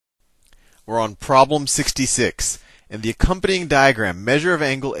We're on problem 66. In the accompanying diagram, measure of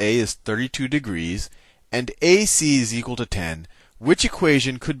angle A is 32 degrees and AC is equal to 10. Which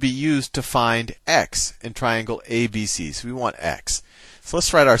equation could be used to find x in triangle ABC? So we want x. So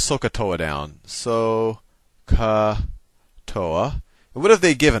let's write our SOHCAHTOA down. SOHCAHTOA. And what have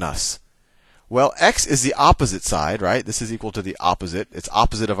they given us? Well, x is the opposite side, right? This is equal to the opposite. It's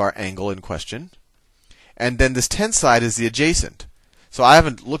opposite of our angle in question. And then this 10 side is the adjacent. So I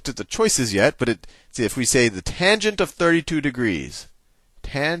haven't looked at the choices yet, but see, if we say the tangent of 32 degrees,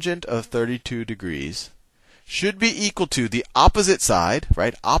 tangent of 32 degrees should be equal to the opposite side,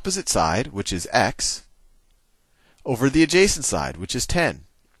 right? Opposite side, which is x, over the adjacent side, which is 10.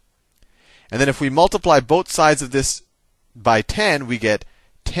 And then if we multiply both sides of this by 10, we get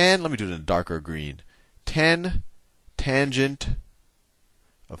 10, let me do it in a darker green, 10 tangent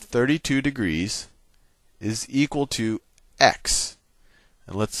of 32 degrees is equal to x.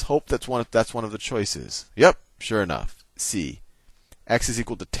 And let's hope that's one of the choices. Yep, sure enough. C. X is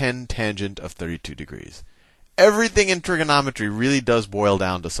equal to 10 tangent of 32 degrees. Everything in trigonometry really does boil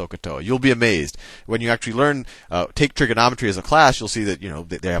down to SOHCAHTOA. You'll be amazed when you actually learn, take trigonometry as a class. You'll see that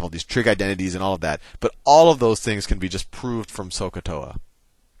they have all these trig identities and all of that. But all of those things can be just proved from SOHCAHTOA.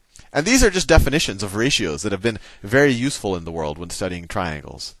 And these are just definitions of ratios that have been very useful in the world when studying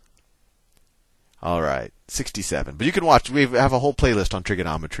triangles. All right, 67. But you can watch. We have a whole playlist on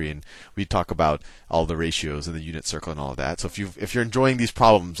trigonometry, and we talk about all the ratios and the unit circle and all of that. So if you're enjoying these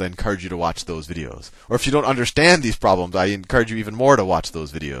problems, I encourage you to watch those videos. Or if you don't understand these problems, I encourage you even more to watch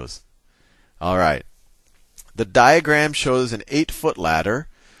those videos. All right. The diagram shows an 8-foot ladder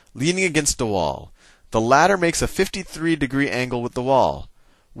leaning against a wall. The ladder makes a 53-degree angle with the wall.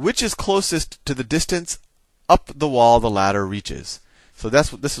 Which is closest to the distance up the wall the ladder reaches? So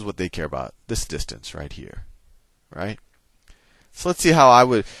this is what they care about. This distance right here, right? So let's see how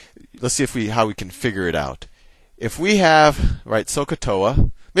we can figure it out. If we have, right,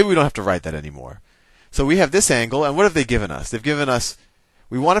 SOHCAHTOA, maybe we don't have to write that anymore. So we have this angle, and what have they given us? They've given us,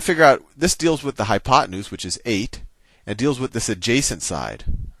 we want to figure out, this deals with the hypotenuse, which is 8, and deals with this adjacent side,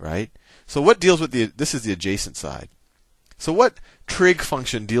 right? So what deals with this is the adjacent side. So what trig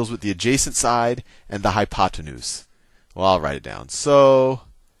function deals with the adjacent side and the hypotenuse? Well, I'll write it down. SOHCAHTOA.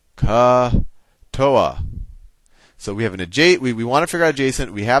 So we have we want to figure out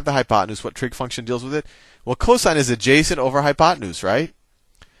adjacent. We have the hypotenuse. What trig function deals with it? Well, cosine is adjacent over hypotenuse, right?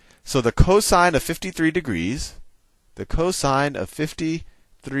 So the cosine of 53 degrees,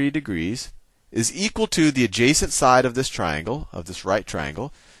 is equal to the adjacent side of this triangle, of this right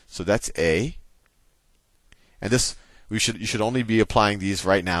triangle. So that's A. And this, you should only be applying these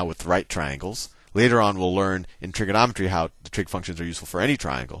right now with right triangles. Later on, we'll learn in trigonometry how the trig functions are useful for any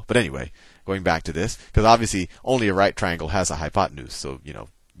triangle. But anyway, going back to this, because obviously only a right triangle has a hypotenuse. So,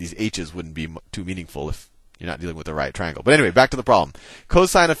 these h's wouldn't be too meaningful if you're not dealing with a right triangle. But anyway, back to the problem.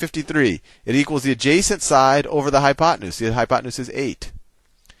 Cosine of 53, it equals the adjacent side over the hypotenuse. The hypotenuse is 8.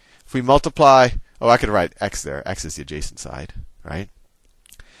 If we multiply, I could write x there. X is the adjacent side, right?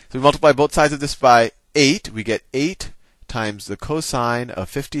 So we multiply both sides of this by 8. We get 8 times the cosine of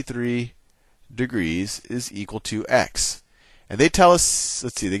 53 degrees is equal to x. And they tell us,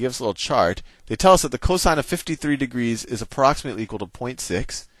 let's see, they give us a little chart. They tell us that the cosine of 53 degrees is approximately equal to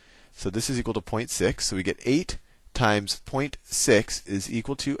 0.6. So this is equal to 0.6. So we get 8 times 0.6 is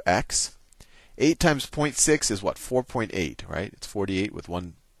equal to x. 8 times 0.6 is what? 4.8, right? It's 48 with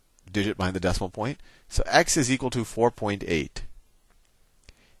one digit behind the decimal point. So x is equal to 4.8.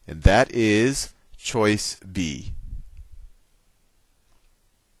 And that is choice B.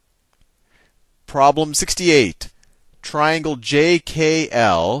 Problem 68. Triangle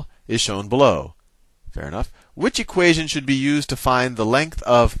JKL is shown below. Fair enough. Which equation should be used to find the length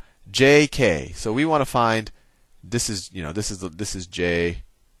of JK? So we want to find this is JK.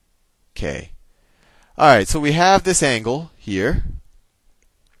 All right, so we have this angle here.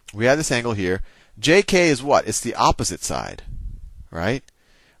 JK is what? It's the opposite side, right?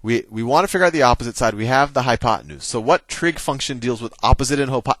 We want to figure out the opposite side. We have the hypotenuse. So what trig function deals with opposite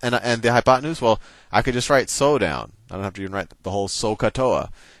and the hypotenuse? Well, I could just write SO down. I don't have to even write the whole SOHCAHTOA.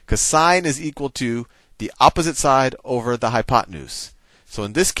 Because sine is equal to the opposite side over the hypotenuse. So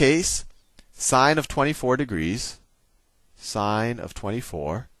in this case, sine of 24 degrees,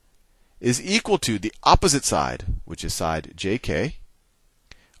 is equal to the opposite side, which is side JK,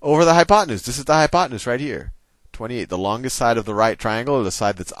 over the hypotenuse. This is the hypotenuse right here. 28, the longest side of the right triangle, or the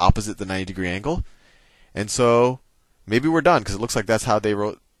side that's opposite the 90-degree angle. And so maybe we're done, because it looks like that's how they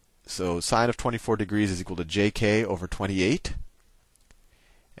wrote. So sine of 24 degrees is equal to JK over 28.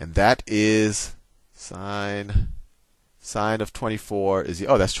 And that is sine of 24 is,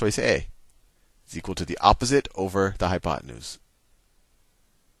 that's choice A. is equal to the opposite over the hypotenuse.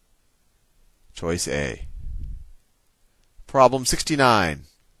 Choice A. Problem 69.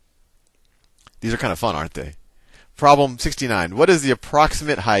 These are kind of fun, aren't they? Problem 69. What is the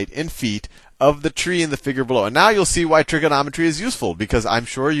approximate height in feet of the tree in the figure below? And now you'll see why trigonometry is useful, because I'm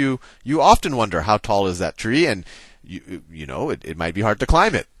sure you often wonder how tall is that tree, and you know it might be hard to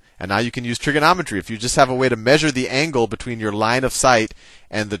climb it. And now you can use trigonometry. If you just have a way to measure the angle between your line of sight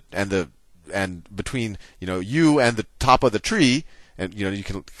and between you and the top of the tree, and you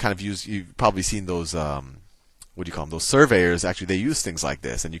can kind of use. You've probably seen those what do you call them? Those surveyors. Actually, they use things like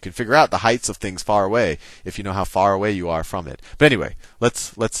this, and you can figure out the heights of things far away if you know how far away you are from it. But anyway,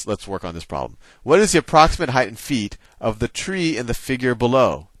 let's work on this problem. What is the approximate height in feet of the tree in the figure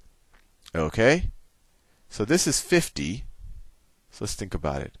below? Okay, so this is 50. So let's think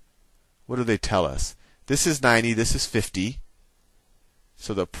about it. What do they tell us? This is 90. This is 50.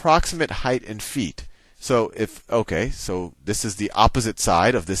 So the approximate height in feet. So so this is the opposite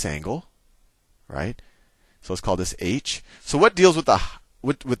side of this angle, right? So let's call this h. So what deals with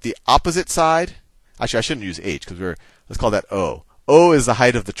the opposite side? Actually, I shouldn't use h because let's call that o. O is the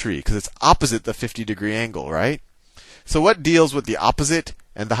height of the tree because it's opposite the 50-degree angle, right? So what deals with the opposite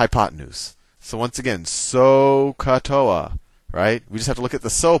and the hypotenuse? So once again, so katoa, right? We just have to look at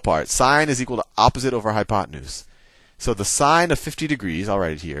the so part. Sine is equal to opposite over hypotenuse. So the sine of 50 degrees, I'll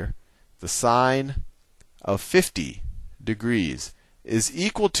write it here. The sine of 50 degrees is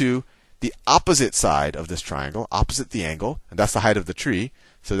equal to the opposite side of this triangle, opposite the angle, and that's the height of the tree.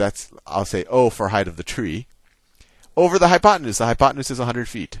 So I'll say O for height of the tree, over the hypotenuse. The hypotenuse is 100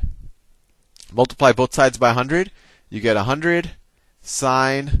 feet. Multiply both sides by 100, you get 100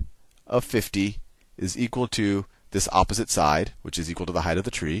 sine of 50 is equal to this opposite side, which is equal to the height of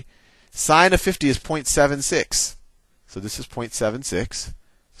the tree. Sine of 50 is 0.76. So this is 0.76.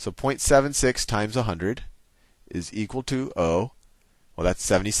 So 0.76 times 100 is equal to O. Well, that's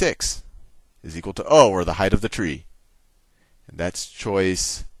 76. Is equal to O, or the height of the tree. And that's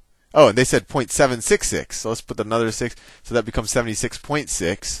choice. Oh, and they said 0.766. So let's put another 6. So that becomes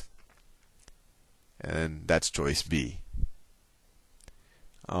 76.6. And that's choice B.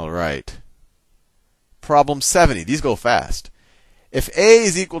 All right. Problem 70. These go fast. If A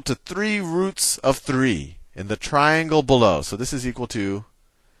is equal to 3 roots of 3 in the triangle below, so this is equal to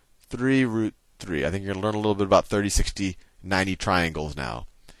 3 root 3. I think you're going to learn a little bit about 30, 60, 90 triangles now.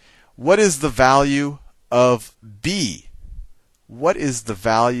 What is the value of B? What is the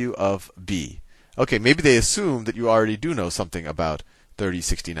value of B? Okay, maybe they assume that you already do know something about 30,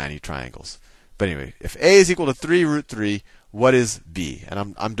 60, 90 triangles. But anyway, if A is equal to 3 root 3, what is B?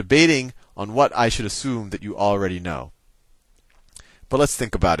 And I'm debating on what I should assume that you already know. But let's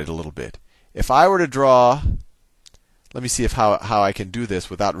think about it a little bit. If I were to draw, let me see how I can do this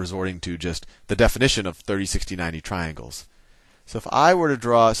without resorting to just the definition of 30, 60, 90 triangles. So if I were to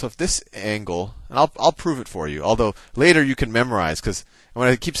draw, so if this angle, and I'll prove it for you, although later you can memorize, because when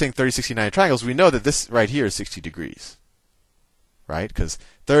I keep saying 30, 60, 90 triangles, we know that this right here is 60 degrees. Right? Because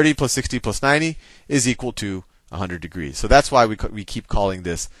 30 plus 60 plus 90 is equal to 100 degrees. So that's why we keep calling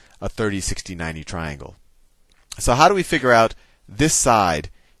this a 30, 60, 90 triangle. So how do we figure out this side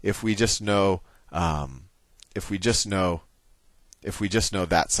if we just know that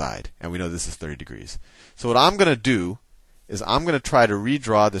side, and we know this is 30 degrees? So what I'm going to do is I'm going to try to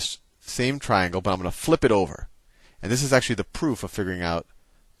redraw this same triangle, but I'm going to flip it over. And this is actually the proof of figuring out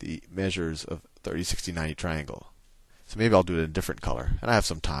the measures of 30, 60, 90 triangle. So maybe I'll do it in a different color. And I have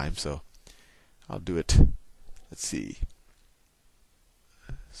some time, so I'll do it. Let's see.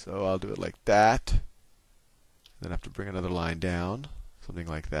 So I'll do it like that. Then I have to bring another line down, something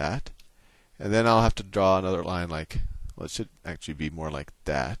like that. And then I'll have to draw another line like, well, it should actually be more like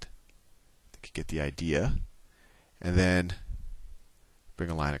that. I think you get the idea. And then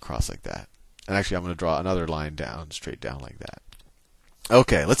bring a line across like that. And actually, I'm going to draw another line down, straight down like that.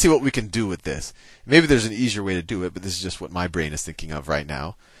 Okay, let's see what we can do with this. Maybe there's an easier way to do it, but this is just what my brain is thinking of right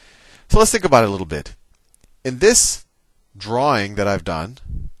now. So let's think about it a little bit. In this drawing that I've done,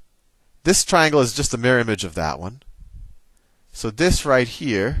 this triangle is just a mirror image of that one. So this right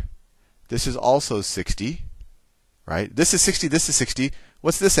here, this is also 60, right? This is 60, this is 60.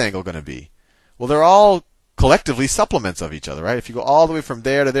 What's this angle going to be? Well, they're all collectively supplements of each other, right? If you go all the way from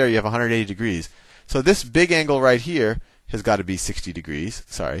there to there, you have 180 degrees. So this big angle right here has got to be 60 degrees.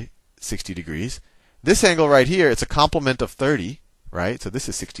 Sorry, 60 degrees. This angle right here, it's a complement of 30, right? So this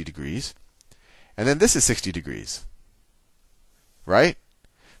is 60 degrees. And then this is 60 degrees, right?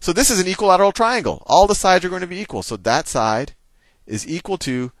 So this is an equilateral triangle. All the sides are going to be equal. So that side is equal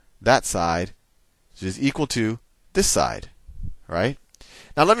to that side, which is equal to this side, right?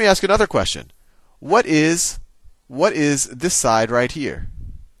 Now let me ask you another question. what is this side right here?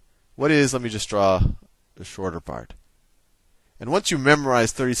 What is, let me just draw the shorter part. And once you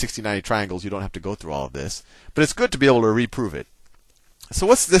memorize 30, 60, 90 triangles, you don't have to go through all of this. But it's good to be able to reprove it. So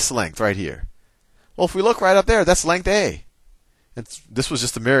what's this length right here? Well, if we look right up there, that's length A. And this was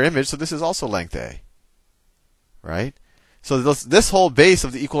just a mirror image, so this is also length A. Right? So this whole base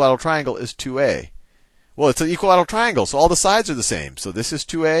of the equilateral triangle is 2A. Well, it's an equilateral triangle, so all the sides are the same. So this is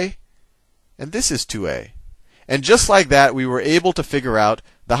 2A, and this is 2A. And just like that, we were able to figure out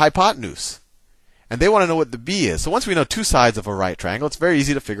the hypotenuse. And they want to know what the b is. So once we know two sides of a right triangle, it's very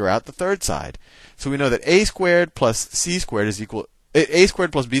easy to figure out the third side. So we know that a squared plus c squared is equal, a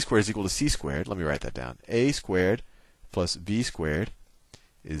squared plus b squared is equal to c squared. Let me write that down. A squared plus b squared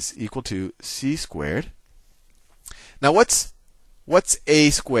is equal to c squared. Now what's a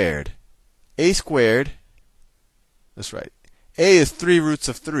squared? A squared, that's right. A is 3 roots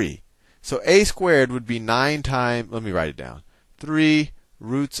of 3. So a squared would be 9 times, let me write it down. 3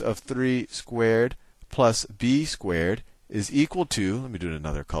 roots of 3 squared plus b squared is equal to, let me do it in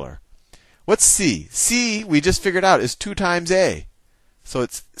another color. What's c? C, we just figured out, is 2 times a. So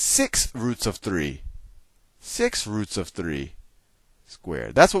it's 6 roots of 3. 6 roots of 3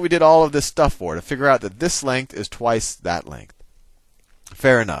 squared. That's what we did all of this stuff for, to figure out that this length is twice that length.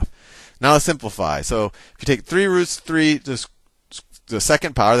 Fair enough. Now let's simplify. So if you take 3 roots of 3 to the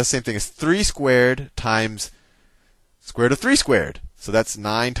second power, the same thing as 3 squared times square root of 3 squared. So that's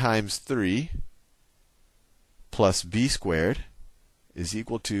 9 times 3 plus b squared is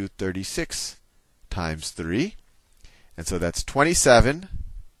equal to 36 times 3. And so that's 27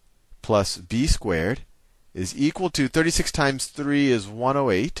 plus b squared is equal to 36 times 3 is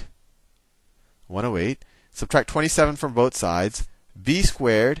 108. 108. Subtract 27 from both sides. B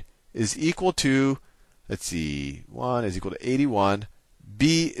squared is equal to, let's see, 1 is equal to 81.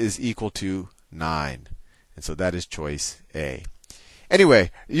 B is equal to 9. And so that is choice A.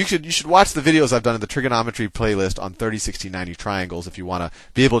 Anyway, you should watch the videos I've done in the trigonometry playlist on 30, 60, 90 triangles if you want to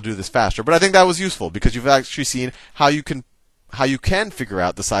be able to do this faster. But I think that was useful because you've actually seen how you can figure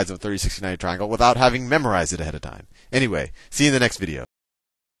out the sides of a 30, 60, 90 triangle without having memorized it ahead of time. Anyway, see you in the next video.